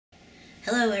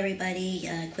Hello everybody,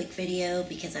 quick video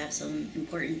because I have some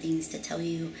important things to tell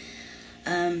you.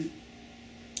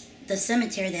 The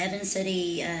cemetery, the Evans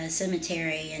City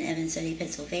Cemetery in Evans City,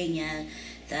 Pennsylvania,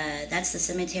 that's the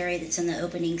cemetery that's in the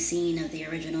opening scene of the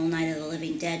original Night of the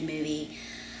Living Dead movie.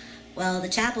 Well, the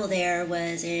chapel there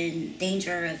was in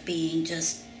danger of being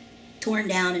just torn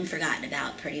down and forgotten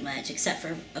about pretty much, except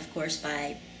for, of course,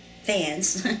 by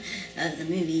fans of the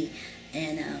movie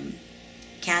and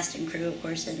cast and crew, of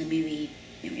course, in the movie.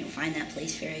 You'll find that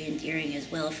place very endearing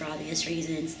as well for obvious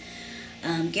reasons.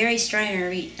 Gary Striner,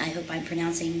 I hope I'm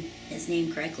pronouncing his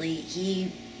name correctly,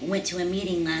 he went to a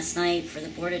meeting last night for the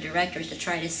board of directors to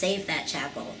try to save that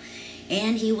chapel.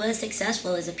 And he was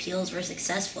successful. His appeals were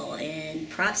successful. And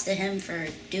props to him for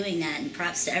doing that. And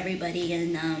props to everybody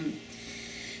in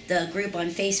the group on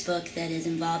Facebook that is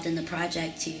involved in the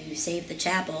project to save the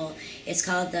chapel. It's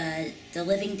called the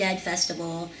Living Dead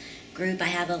Festival group. I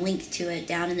have a link to it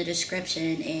down in the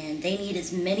description, and they need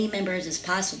as many members as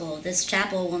possible. This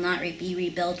chapel will not be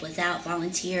rebuilt without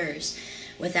volunteers,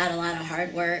 without a lot of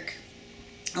hard work,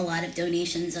 a lot of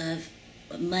donations of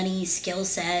money, skill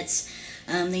sets.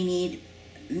 They need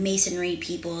masonry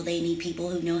people, they need people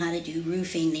who know how to do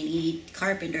roofing, they need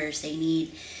carpenters, they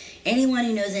need anyone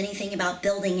who knows anything about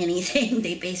building anything.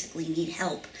 They basically need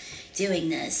help doing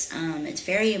this. It's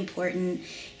very important,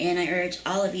 and I urge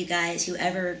all of you guys who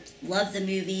ever love the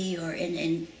movie or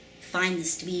and find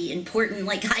this to be important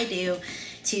like I do,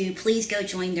 to please go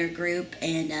join their group,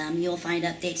 and you'll find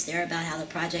updates there about how the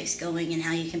project's going and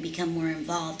how you can become more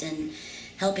involved in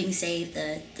helping save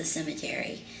the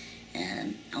cemetery.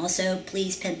 Also,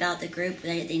 please pimp out the group.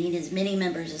 They need as many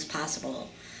members as possible.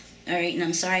 Alright, and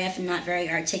I'm sorry if I'm not very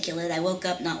articulate. I woke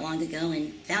up not long ago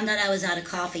and found out I was out of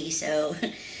coffee, so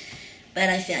but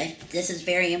I feel this is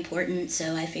very important,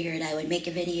 so I figured I would make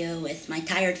a video with my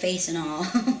tired face and all.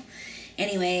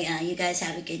 Anyway, you guys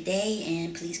have a good day,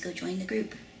 and please go join the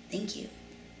group. Thank you.